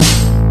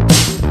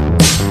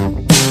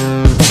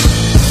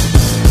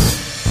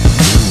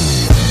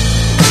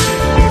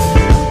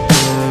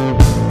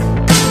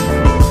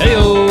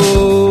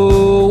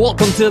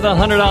to the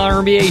 $100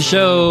 MBA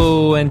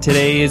Show, and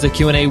today is a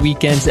Q&A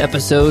Weekends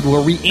episode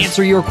where we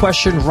answer your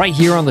question right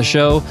here on the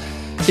show.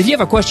 If you have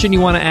a question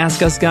you want to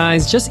ask us,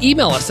 guys, just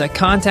email us at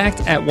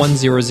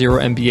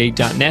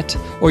contact@100mba.net,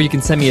 or you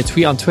can send me a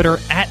tweet on Twitter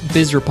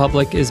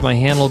 @BizRepublic is my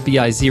handle,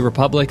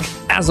 BIZRepublic.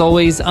 As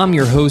always, I'm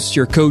your host,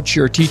 your coach,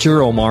 your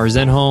teacher, Omar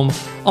Zenhom.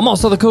 I'm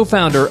also the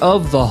co-founder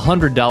of the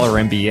 $100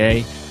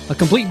 MBA, a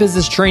complete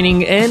business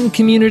training and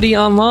community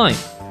online.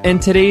 And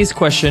today's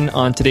question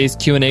on today's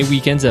Q&A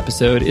Weekends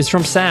episode is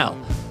from Sal.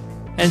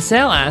 And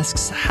Sal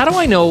asks, how do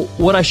I know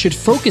what I should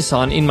focus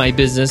on in my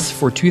business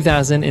for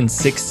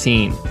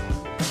 2016?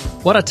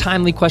 What a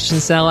timely question,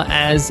 Sal,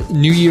 as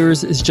New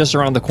Year's is just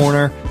around the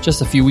corner,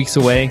 just a few weeks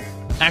away,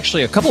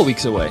 actually a couple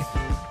weeks away.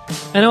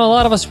 I know a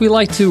lot of us, we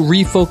like to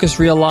refocus,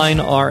 realign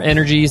our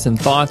energies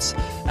and thoughts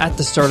at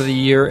the start of the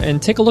year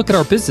and take a look at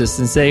our business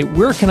and say,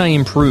 where can I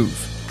improve?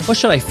 What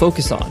should I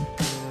focus on?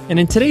 And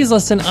in today's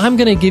lesson, I'm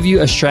going to give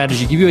you a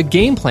strategy, give you a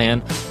game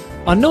plan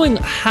on knowing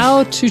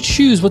how to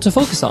choose what to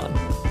focus on.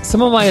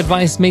 Some of my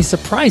advice may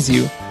surprise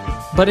you,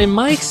 but in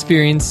my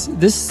experience,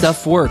 this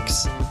stuff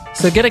works.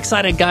 So get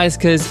excited, guys,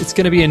 because it's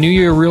going to be a new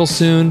year real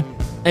soon,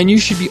 and you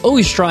should be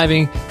always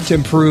striving to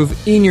improve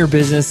in your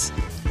business.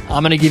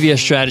 I'm going to give you a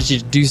strategy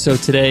to do so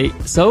today.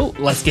 So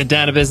let's get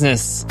down to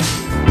business.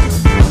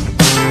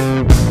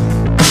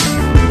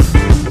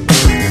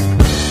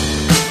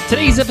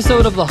 Today's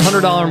episode of the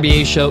 $100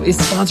 MBA Show is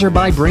sponsored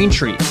by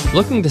Braintree.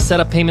 Looking to set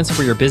up payments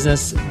for your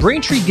business?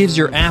 Braintree gives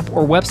your app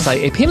or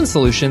website a payment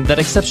solution that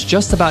accepts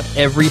just about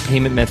every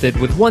payment method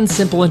with one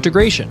simple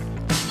integration.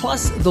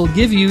 Plus, they'll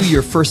give you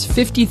your first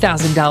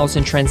 $50,000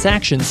 in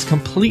transactions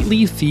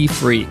completely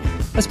fee-free.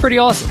 That's pretty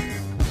awesome.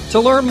 To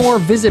learn more,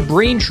 visit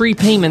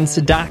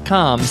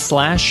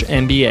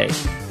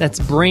BraintreePayments.com/MBA. That's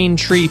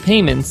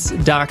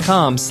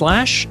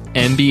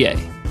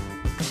BraintreePayments.com/MBA.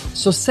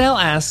 So Sal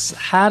asks,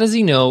 how does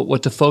he know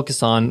what to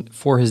focus on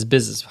for his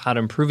business, how to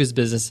improve his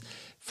business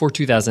for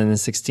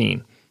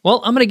 2016?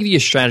 Well, I'm going to give you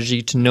a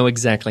strategy to know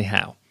exactly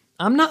how.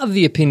 I'm not of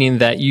the opinion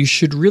that you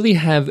should really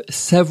have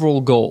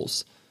several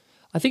goals.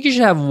 I think you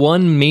should have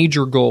one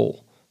major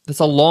goal. That's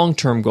a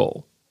long-term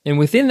goal. And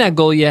within that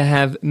goal, you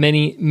have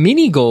many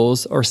mini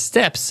goals or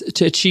steps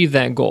to achieve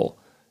that goal.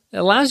 It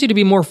allows you to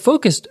be more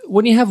focused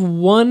when you have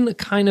one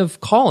kind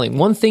of calling,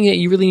 one thing that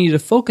you really need to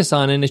focus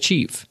on and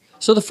achieve.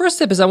 So the first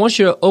step is I want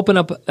you to open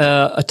up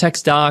a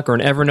text doc or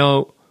an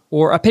Evernote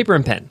or a paper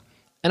and pen.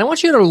 And I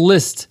want you to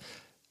list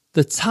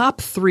the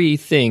top 3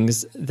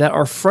 things that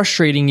are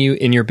frustrating you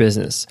in your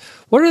business.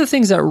 What are the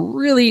things that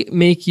really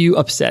make you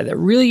upset, that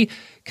really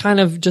kind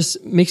of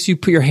just makes you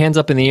put your hands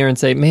up in the air and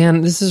say,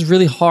 man, this is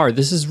really hard.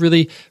 This is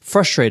really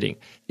frustrating.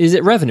 Is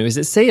it revenue? Is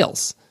it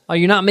sales? Are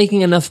you not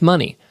making enough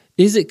money?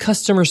 Is it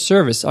customer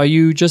service? Are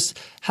you just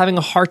having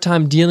a hard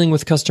time dealing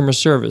with customer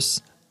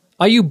service?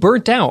 Are you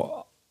burnt out?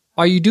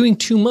 Are you doing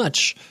too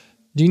much?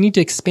 Do you need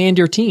to expand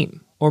your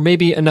team? Or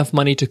maybe enough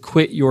money to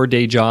quit your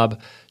day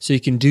job so you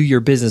can do your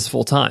business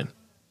full time?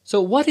 So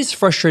what is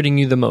frustrating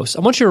you the most? I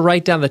want you to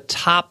write down the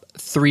top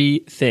 3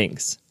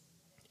 things.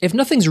 If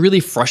nothing's really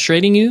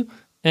frustrating you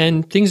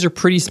and things are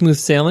pretty smooth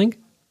sailing,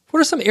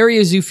 what are some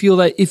areas you feel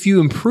that if you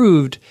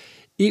improved,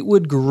 it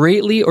would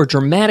greatly or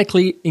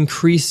dramatically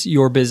increase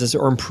your business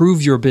or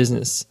improve your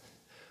business?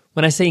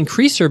 When I say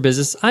increase your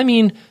business, I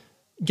mean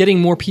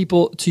getting more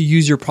people to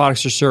use your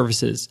products or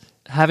services,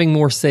 having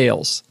more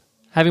sales,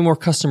 having more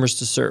customers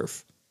to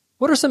serve.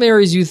 What are some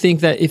areas you think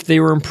that if they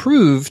were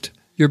improved,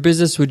 your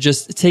business would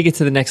just take it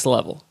to the next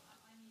level?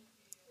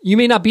 You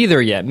may not be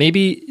there yet.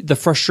 Maybe the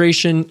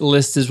frustration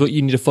list is what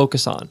you need to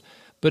focus on.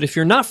 But if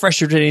you're not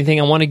frustrated at anything,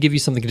 I want to give you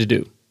something to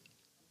do.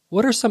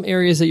 What are some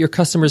areas that your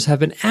customers have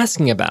been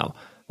asking about?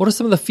 What are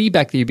some of the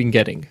feedback that you've been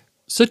getting?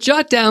 So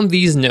jot down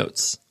these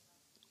notes.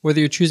 Whether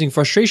you're choosing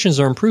frustrations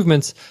or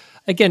improvements,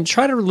 again,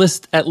 try to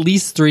list at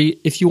least 3.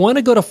 If you want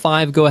to go to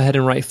 5, go ahead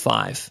and write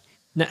 5.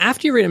 Now,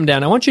 after you write them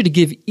down, I want you to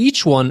give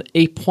each one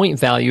a point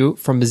value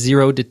from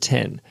 0 to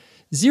 10.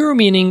 0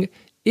 meaning,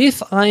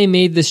 if I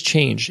made this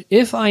change,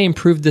 if I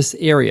improved this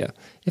area,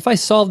 if I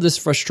solved this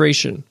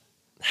frustration,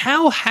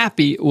 how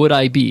happy would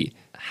I be?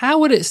 How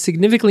would it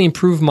significantly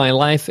improve my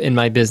life and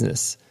my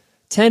business?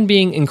 10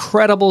 being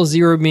incredible,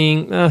 0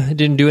 being, it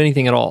didn't do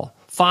anything at all.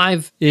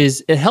 5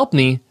 is, it helped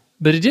me,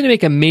 but it didn't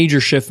make a major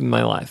shift in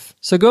my life.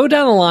 So go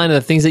down the line of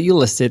the things that you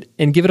listed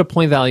and give it a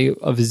point value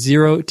of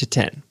 0 to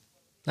 10.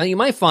 Now, you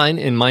might find,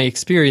 in my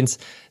experience,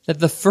 that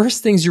the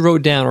first things you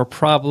wrote down are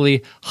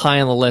probably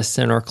high on the list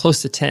and are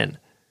close to 10.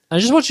 I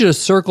just want you to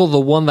circle the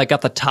one that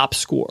got the top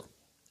score.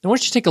 I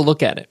want you to take a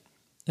look at it.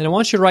 And I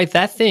want you to write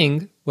that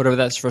thing, whatever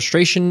that's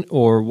frustration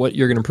or what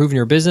you're going to improve in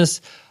your business,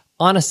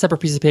 on a separate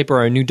piece of paper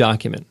or a new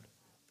document.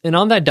 And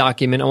on that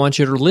document, I want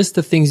you to list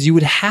the things you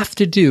would have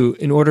to do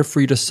in order for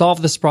you to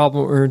solve this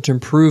problem or to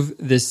improve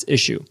this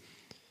issue.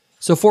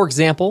 So for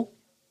example,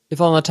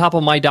 if on the top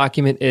of my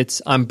document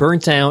it's I'm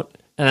burnt out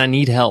and I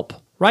need help,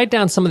 write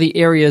down some of the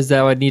areas that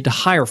I would need to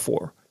hire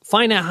for.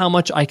 Find out how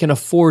much I can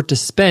afford to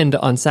spend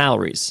on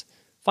salaries.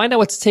 Find out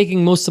what's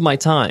taking most of my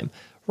time.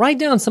 Write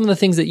down some of the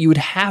things that you would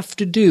have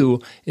to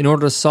do in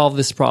order to solve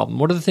this problem.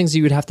 What are the things that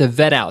you would have to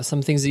vet out?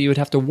 Some things that you would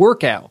have to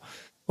work out.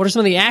 What are some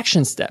of the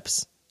action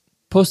steps?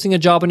 Posting a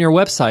job on your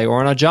website or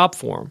on a job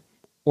forum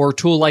or a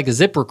tool like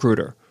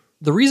ZipRecruiter.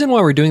 The reason why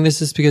we're doing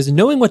this is because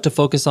knowing what to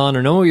focus on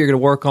or knowing what you're going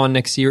to work on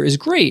next year is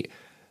great.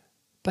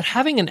 But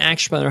having an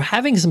action plan or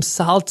having some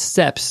solid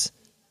steps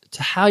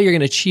to how you're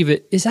going to achieve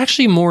it is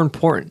actually more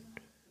important.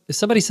 If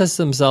somebody says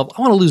to themselves,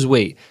 I want to lose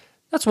weight,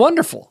 that's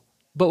wonderful.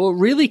 But what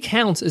really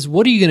counts is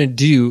what are you going to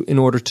do in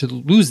order to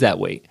lose that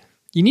weight?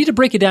 You need to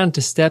break it down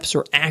into steps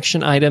or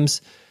action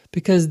items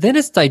because then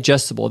it's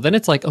digestible. Then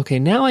it's like, okay,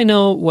 now I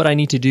know what I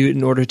need to do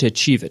in order to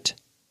achieve it.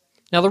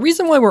 Now, the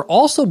reason why we're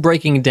also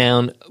breaking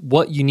down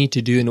what you need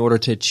to do in order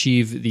to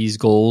achieve these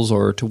goals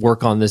or to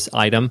work on this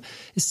item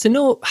is to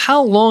know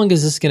how long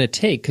is this going to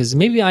take? Because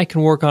maybe I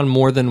can work on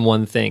more than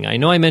one thing. I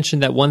know I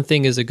mentioned that one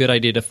thing is a good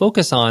idea to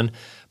focus on,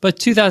 but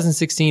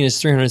 2016 is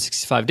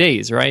 365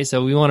 days, right?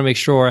 So we want to make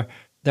sure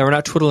that we're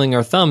not twiddling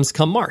our thumbs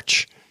come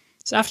March.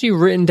 So after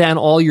you've written down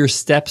all your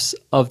steps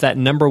of that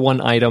number one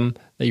item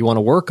that you want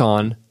to work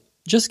on,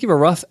 just give a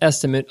rough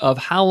estimate of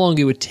how long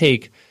it would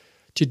take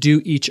to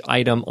do each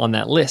item on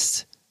that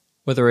list,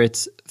 whether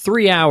it's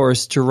 3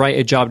 hours to write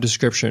a job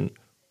description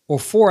or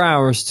 4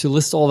 hours to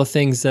list all the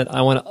things that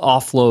I want to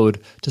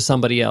offload to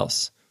somebody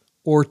else,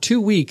 or 2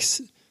 weeks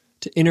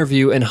to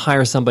interview and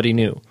hire somebody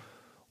new.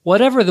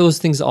 Whatever those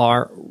things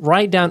are,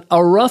 write down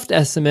a rough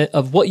estimate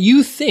of what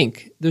you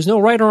think. There's no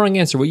right or wrong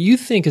answer. What you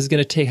think is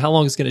going to take, how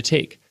long it's going to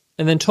take.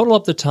 And then total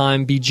up the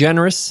time, be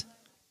generous.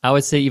 I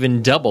would say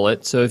even double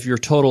it. So if your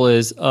total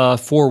is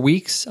 4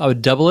 weeks, I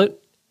would double it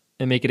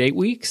and make it 8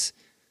 weeks.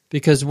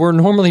 Because we're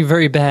normally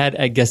very bad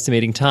at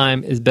guesstimating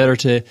time. It's better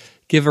to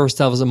give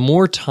ourselves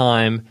more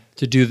time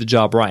to do the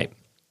job right.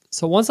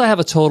 So once I have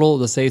a total,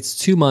 let's say it's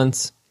 2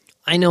 months,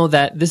 I know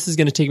that this is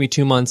going to take me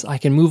 2 months. I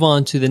can move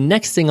on to the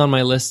next thing on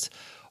my list,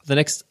 the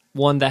next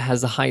one that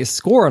has the highest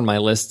score on my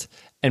list,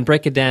 and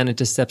break it down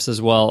into steps as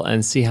well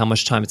and see how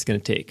much time it's going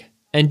to take.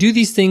 And do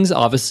these things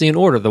obviously in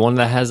order. The one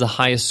that has the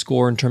highest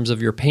score in terms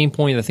of your pain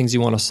point, the things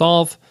you want to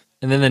solve,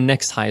 and then the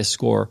next highest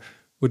score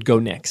would go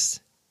next.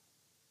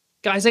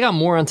 Guys, I got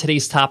more on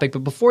today's topic,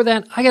 but before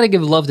that, I got to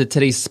give love to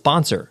today's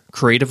sponsor,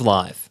 Creative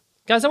Live.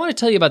 Guys, I want to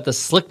tell you about the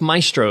Slick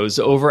Maestros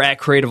over at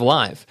Creative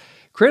Live.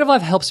 Creative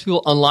Live helps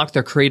people unlock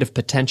their creative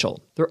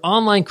potential. Their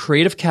online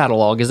creative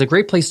catalog is a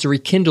great place to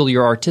rekindle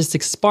your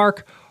artistic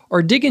spark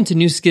or dig into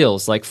new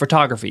skills like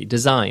photography,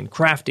 design,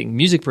 crafting,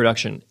 music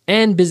production,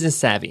 and business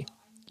savvy.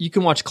 You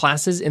can watch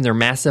classes in their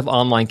massive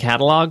online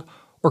catalog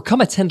or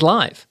come attend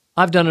live.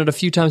 I've done it a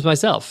few times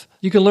myself.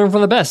 You can learn from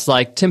the best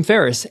like Tim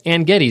Ferriss,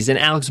 Ann Geddes, and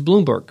Alex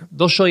Bloomberg.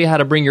 They'll show you how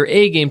to bring your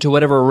A game to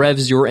whatever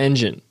revs your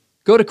engine.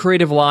 Go to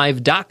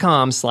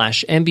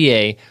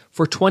creativelive.com/MBA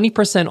for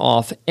 20%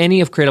 off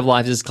any of Creative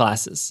Live's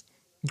classes.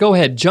 Go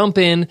ahead, jump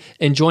in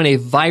and join a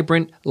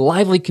vibrant,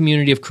 lively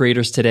community of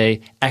creators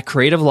today at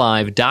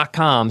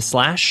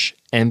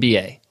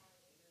creativelive.com/MBA.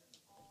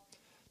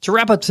 To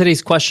wrap up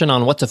today's question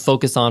on what to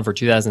focus on for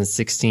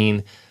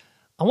 2016,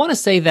 I want to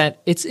say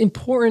that it's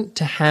important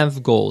to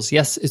have goals.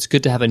 Yes, it's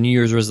good to have a New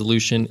Year's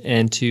resolution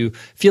and to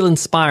feel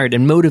inspired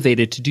and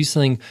motivated to do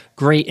something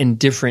great and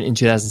different in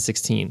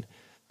 2016.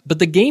 But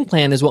the game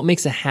plan is what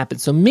makes it happen.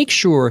 So make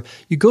sure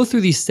you go through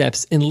these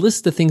steps and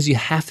list the things you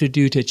have to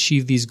do to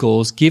achieve these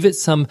goals. Give it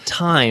some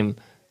time,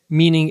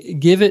 meaning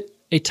give it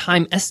a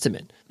time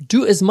estimate.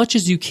 Do as much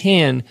as you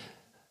can,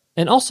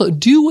 and also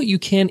do what you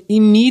can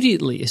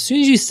immediately. As soon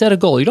as you set a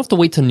goal, you don't have to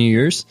wait till New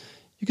Year's.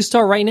 You can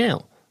start right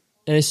now.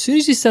 And as soon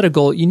as you set a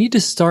goal, you need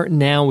to start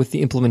now with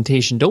the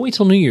implementation. Don't wait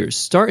till New Year's.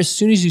 Start as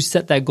soon as you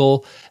set that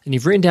goal and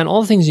you've written down all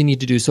the things you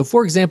need to do. So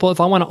for example,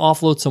 if I want to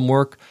offload some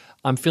work,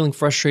 I'm feeling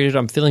frustrated,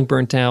 I'm feeling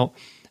burnt out,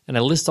 and I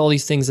list all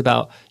these things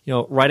about,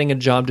 writing a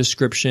job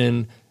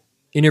description,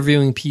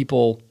 interviewing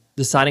people,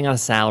 deciding on a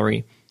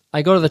salary.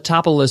 I go to the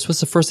top of the list.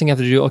 What's the first thing I have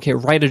to do? Okay,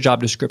 write a job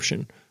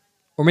description.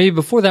 Or maybe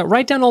before that,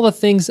 write down all the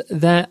things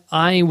that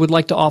I would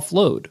like to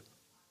offload.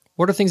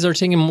 What are things that are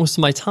taking most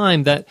of my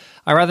time that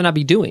I'd rather not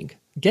be doing?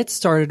 Get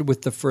started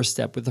with the first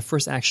step, with the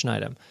first action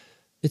item.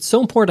 It's so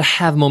important to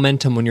have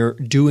momentum when you're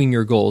doing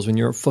your goals, when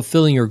you're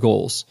fulfilling your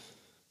goals.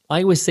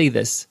 I always say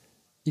this,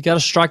 you got to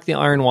strike the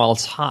iron while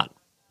it's hot.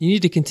 You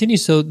need to continue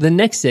so the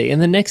next day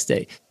and the next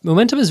day.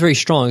 Momentum is very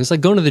strong. It's like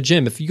going to the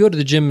gym. If you go to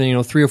the gym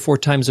 3 or 4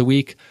 times a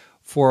week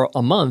for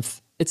a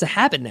month, it's a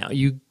habit now.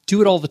 You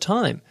do it all the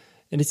time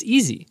and it's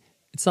easy.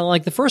 It's not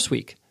like the first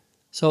week.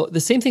 So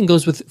the same thing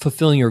goes with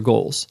fulfilling your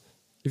goals.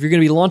 If you're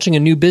going to be launching a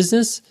new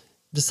business,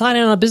 decide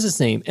on a business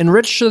name and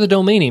register the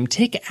domain name.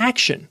 Take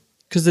action.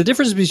 Because the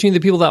difference between the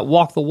people that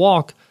walk the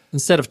walk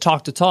instead of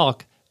talk the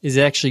talk is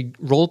they actually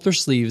roll up their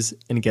sleeves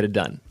and get it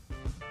done.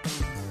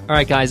 All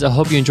right, guys, I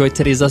hope you enjoyed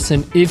today's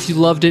lesson. If you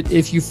loved it,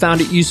 if you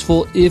found it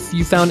useful, if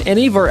you found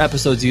any of our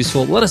episodes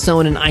useful, let us know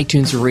in an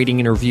iTunes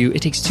rating and review.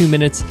 It takes 2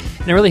 minutes,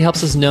 and it really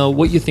helps us know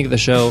what you think of the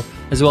show,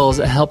 as well as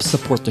it helps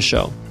support the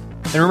show.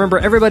 And remember,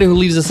 everybody who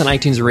leaves us an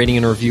iTunes rating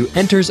and review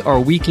enters our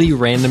weekly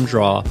random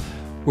draw,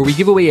 where we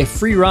give away a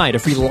free ride, a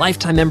free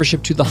lifetime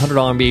membership to the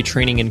 $100 MBA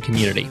training and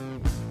community.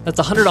 That's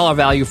a $100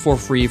 value for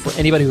free for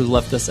anybody who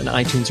left us an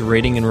iTunes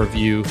rating and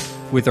review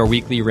with our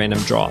weekly random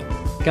draw.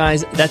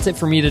 Guys, that's it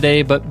for me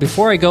today, but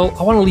before I go,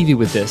 I want to leave you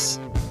with this.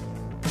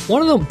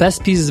 One of the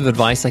best pieces of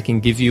advice I can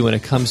give you when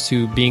it comes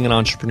to being an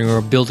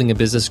entrepreneur, building a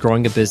business,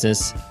 growing a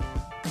business,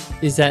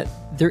 is that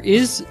there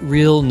is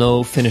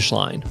no finish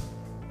line.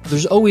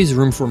 There's always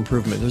room for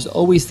improvement. There's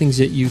always things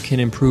that you can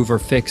improve or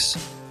fix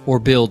or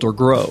build or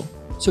grow.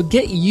 So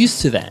get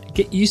used to that.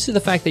 Get used to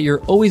the fact that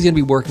you're always going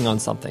to be working on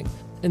something.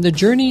 And the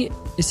journey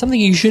is something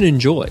you should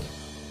enjoy.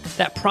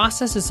 That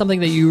process is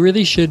something that you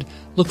really should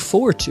look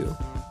forward to.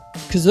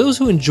 Because those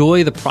who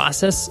enjoy the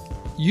process,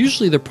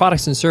 usually their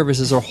products and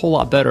services are a whole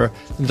lot better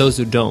than those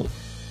who don't.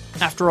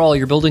 After all,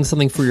 you're building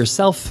something for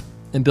yourself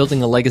and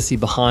building a legacy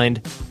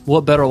behind.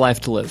 What better life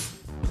to live?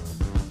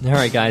 All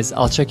right, guys,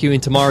 I'll check you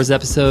in tomorrow's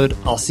episode.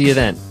 I'll see you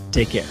then.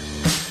 Take care.